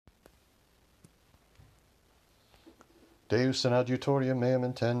Deus in adiutorium meum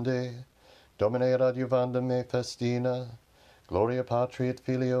intende, Domine ad adiuvandum me festina, Gloria Patri et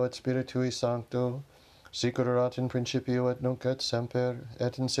Filio et Spiritui Sancto, Sicut erat in principio et nunc et semper,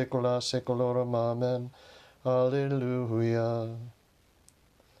 et in saecula saeculorum. Amen. Alleluia.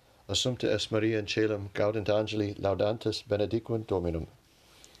 Assumpta est Maria in caelum, gaudent angeli, laudantes benedicunt Dominum.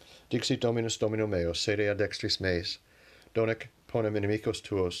 Dixit Dominus Domino meo, sede ad dextris meis, donec ponem inimicos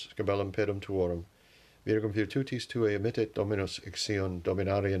tuos, scabellum pedum tuorum, Virgum virtutis tuae emittet Dominus exion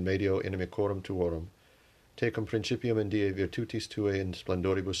dominare in medio inimicorum tuorum, tecum principium in die virtutis tuae in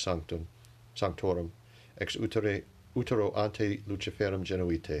splendoribus sanctorum, ex utero ante Luciferum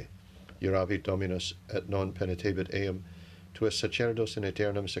genuite, iuravit Dominus, et non penitebit eum, tuus sacerdos in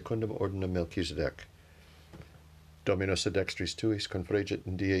aeternum secundum ordinum Melchizedec. Dominus ad dextris tuis confregit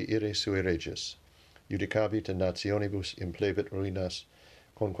in die ire sui regis, judicabit in nationibus implevit ruinas,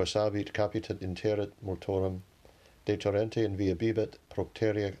 conquasavit capitat interit mortorum, de torrente in via bibet,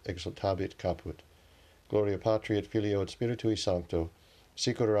 procteria exultabit caput. Gloria Patri et Filio et Spiritui Sancto,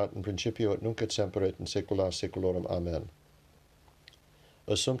 sicut erat in principio et nunc et semper et in saecula saeculorum. Amen.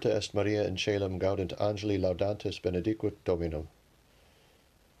 Assumpta est Maria in caelum, gaudent angeli laudantes benedicunt Dominum.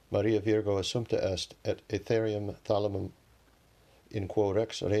 Maria Virgo assumpta est, et aetherium thalamum in quo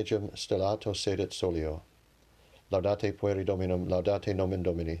rex regem stellato sedet solio. Laudate pueri Dominum, laudate nomen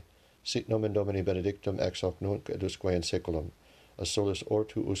Domini. Sit nomen Domini benedictum ex hoc nunc et usque in saeculum. A solus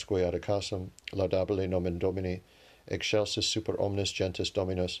ortu usque ad occasum, laudabile nomen Domini, excelsis super omnes gentes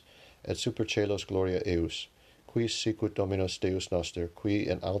Dominus, et super caelos gloria eius. Qui sicut Dominus Deus noster, qui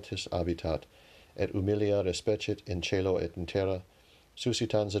in altis habitat, et humilia respecit in caelo et in terra,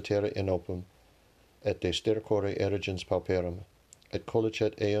 suscitans a terra in opum, et de stercore erigens pauperum, et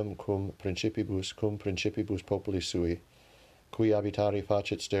collicet eum cum principibus populi sui, qui habitari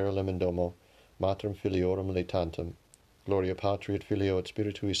facit sterilem in domo, matrem filiorum laetantem. Gloria Patri et Filio et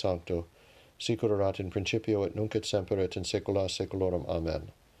Spiritui Sancto, sicut erat in principio et nunc et semper et in saecula saeculorum.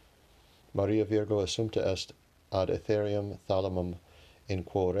 Amen. Maria Virgo assumpta est ad aetherium thalamum in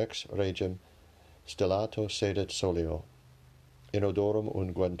quo rex regem stellato sedet solio. In odorum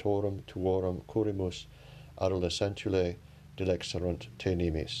unguentorum tuorum curimus adolescentulae dilexerunt te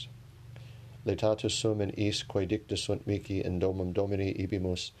nimis. Laetatus sum in is quae dicta sunt mihi in domum Domini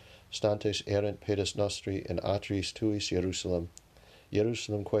ibimus, stantes erent pedes nostri in atriis tuis Jerusalem,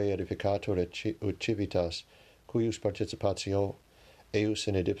 Jerusalem quae edificator ut civitas, cuius participatio eius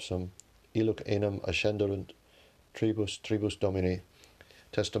in edipsum, illuc enum ascenderunt tribus Domini,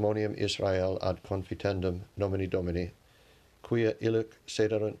 testimonium Israel ad confitendum nomini Domini, quia illuc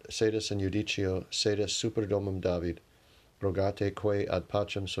sedes in judicio, sedes super domum David, rogate quae ad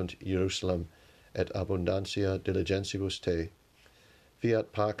pacem sunt Jerusalem, et abundantia diligentibus te.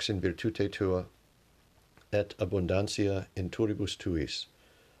 Fiat pax in virtute tua, et abundantia in turibus tuis.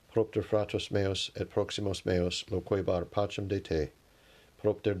 Propter fratos meos et proximos meos loquebar pacem de te.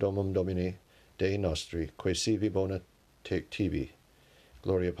 Propter domum Domini, Dei nostri, quae sivi bona te tibi.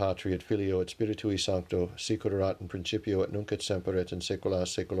 Gloria Patri et Filio et Spiritui Sancto, sicut erat in principio et nunc et semper et in saecula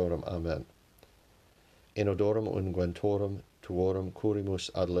saeculorum. Amen. In odorum unguentorum tuorum curimus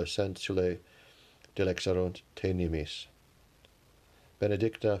adolescentulae dilexerunt te nimis.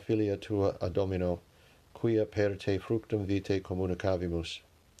 Benedicta filia tua a Domino, quia per te fructum vitae communicavimus.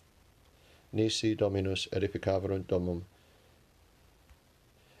 Nisi Dominus edificaverunt domum,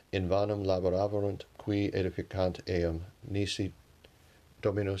 in vanum laboraverunt qui edificant eum. Nisi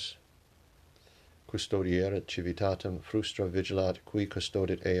Dominus custodieret civitatem, frustra vigilat qui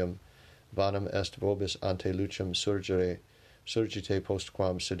custodit eum. Vanum est vobis ante lucem surgite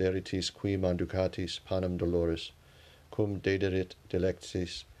postquam sederitis qui manducatis panem doloris, cum dederit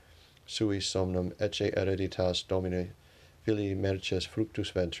delectis suis somnum, ecce hereditas Domini, filii merces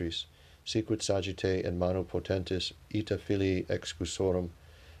fructus ventris, sicut sagittae in manu potentis, ita filii excusorum,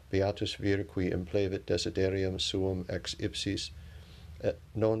 beatus vir qui implevit desiderium suum ex ipsis, et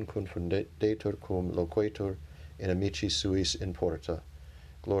non confundetur cum loquetur in amici suis in porta.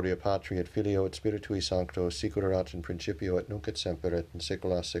 Gloria Patri et Filio et Spiritui Sancto, sicut erat in principio et nunc et semper et in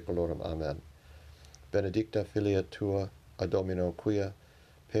saecula saeculorum. Amen. Benedicta filia tua a Domino, quia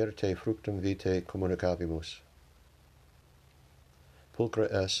per te fructum vitae communicavimus. Pulchra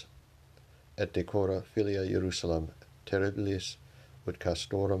es et decora filia Jerusalem, terribilis ut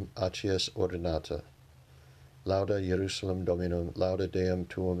castorum acies ordinata. Lauda Jerusalem Dominum, lauda Deum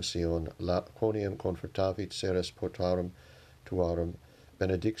tuum Sion, quoniam confortavit seres portarum tuarum,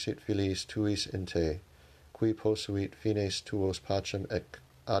 benedixit filiis tuis in te, qui posuit fines tuos pacem et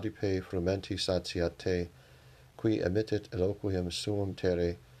adipe frumenti satiat te, qui emittit eloquium suum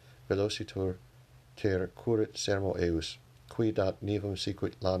terre, velocitur ter currit sermo eus, qui dat nivum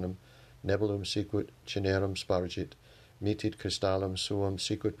sicut lanum, nebulum sicut cinerum spargit, mitit crystallum suum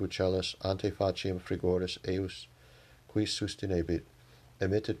sicut bucellus ante faciam frigoris eus, qui sustinebit,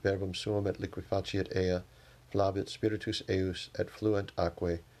 emittit verbum suum et liquefaciat ea, flavit spiritus eus et fluent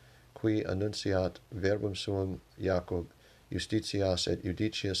aquae, qui annunciat verbum suum Jacob, justitias et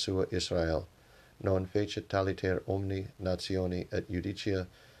judicia sua Israel, non fecit taliter omni nationi et judicia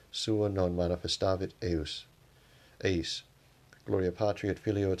sua non manifestavit eis. Gloria Patri et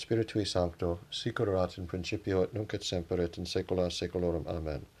Filio et Spiritui Sancto, sic erat in principio et nunc et semper et in saecula saeculorum.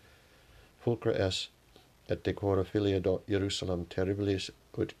 Amen. Fulcra es et decora filia Jerusalem terribilis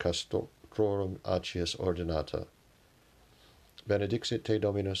ut castrorum acius ordinata. Benedixit te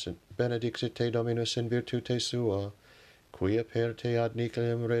Dominus in virtute sua, quia per te ad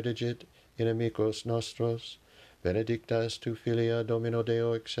niculum redigit inimicos nostros, benedicta est tu filia Domino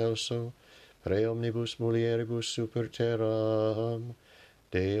Deo excelso, pre omnibus mulieribus super terram,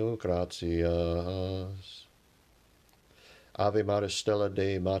 Deo gratias. Ave Maris stella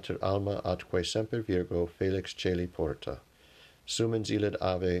Dei mater alma atque semper Virgo felix celi porta. Sumens illid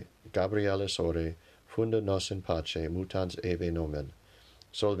ave Gabrielis ore, funda nos in pace mutans eve nomen.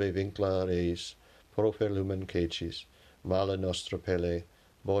 Solve vincula reis, profer lumen cecis, mala nostra pelle,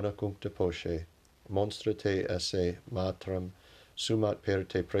 bona cuncta poce, monstra te esse matram, sumat per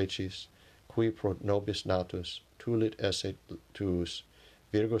te precis, qui pro nobis natus, tulit esse tuus,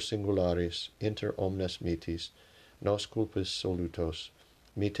 Virgo singularis, inter omnes mitis, nos culpis solutos,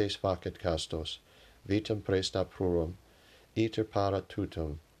 mites facet castos, vitam presta prurum, iter para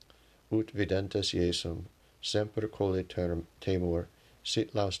tutum, ut videntes Iesum, semper coli temur,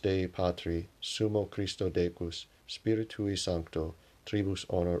 sit laus Dei Patri, sumo Christo Decus, Spiritui Sancto, tribus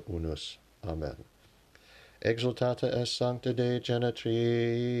honor unus. Amen. Exultata est sancta Dei Genetrix,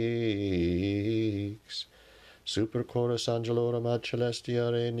 super chorus angelorum ad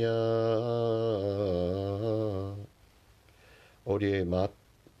celestia regna. Odie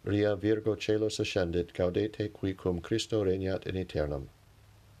Maria Virgo celos ascendit, gaudete qui cum Christo regnat in aeternum.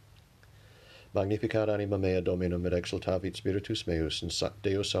 Magnificat anima mea Dominum et exultavit spiritus meus in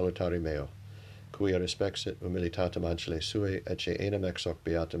Deo salutari meo, quia respexit humilitatem angelae sue, ecce enam ex hoc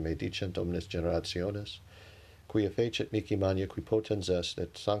beatum me dicent omnes generationes, quia fecit mihi magna qui potens est,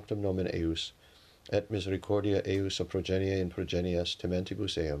 et sanctum nomen eius, et misericordia eius a progenie in progenies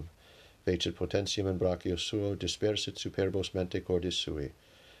tementibus eum, fecit potentium in brachio suo, dispersit superbos mente cordis sui,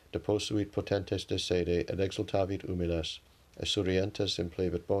 deposuit potentes de sede, et exultavit humiles, esurientes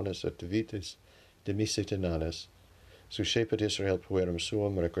implevit bonus et vitis demisit inanes, suscepit Israel puerum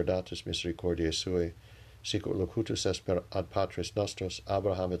suum, recordatus misericordiae sue, sicut locutus est ad patris nostros,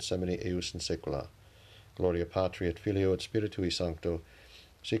 Abraham et semini eius in saecula. Gloria Patri et Filio et Spiritui Sancto,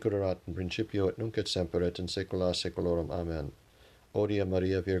 sicut erat in principio et nunc et semper et in saecula saeculorum. Amen. Odia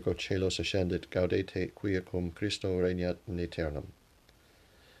Maria Virgo celos ascendit, gaudete quia cum Christo regnat in aeternum.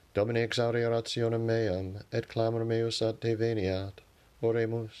 Domine exaudi orationem meam, et clamor meus ad te veniat.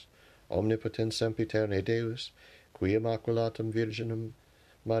 Oremus, omnipotens sempiterne Deus, qui immaculatum Virginum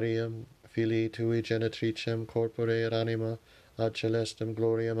Mariam, filii tui genetricem corpore et anima, ad celestem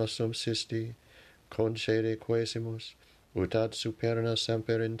gloriam assumpsisti, concede quesimus, ut ad superna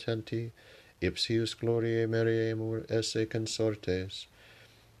semper intenti, ipsius gloriae meriemur esse consortes,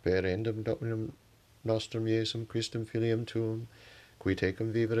 per endum Dominum nostrum Iesum Christum Filium Tuum, qui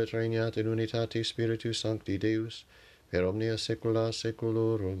tecum vivit et regnat in unitate Spiritus Sancti Deus, per omnia saecula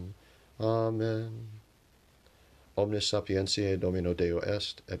saeculorum. Amen. Omnis sapientiae Domino Deo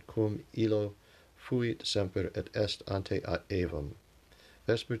est, et cum illo fuit semper et est ante aevum.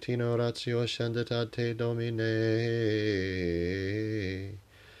 Vespertina oratio ascendit ad te, Domine,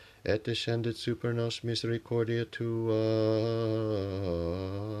 et descendit super nos misericordia tua.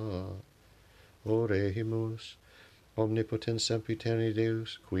 Oremus, omnipotens sempiterni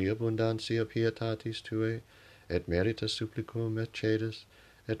Deus, qui abundantia pietatis tuae, et merita supplicum et cedes,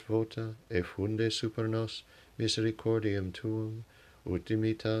 et vota, effunde super nos misericordiam tuum, ut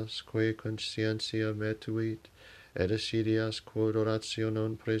dimitas quae conscientia metuit, et assidias quod oratio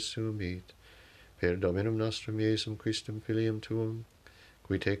non presumit, per Dominum nostrum Iesum Christum Filium Tuum,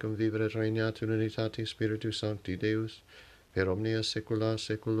 qui tecum vivit et regnat in unitate Spiritus Sancti Deus, per omnia saecula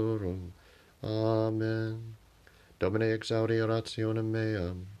saeculorum. Amen. Domine exaudi orationem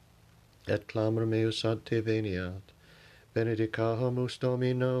meam, et clamor meus ad te veniat. Benedicamus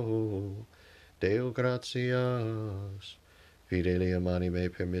Domino, Deo gratias. Fidelium animae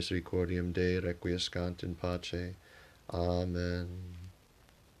per misericordiam Dei requiescant in pace. Amen.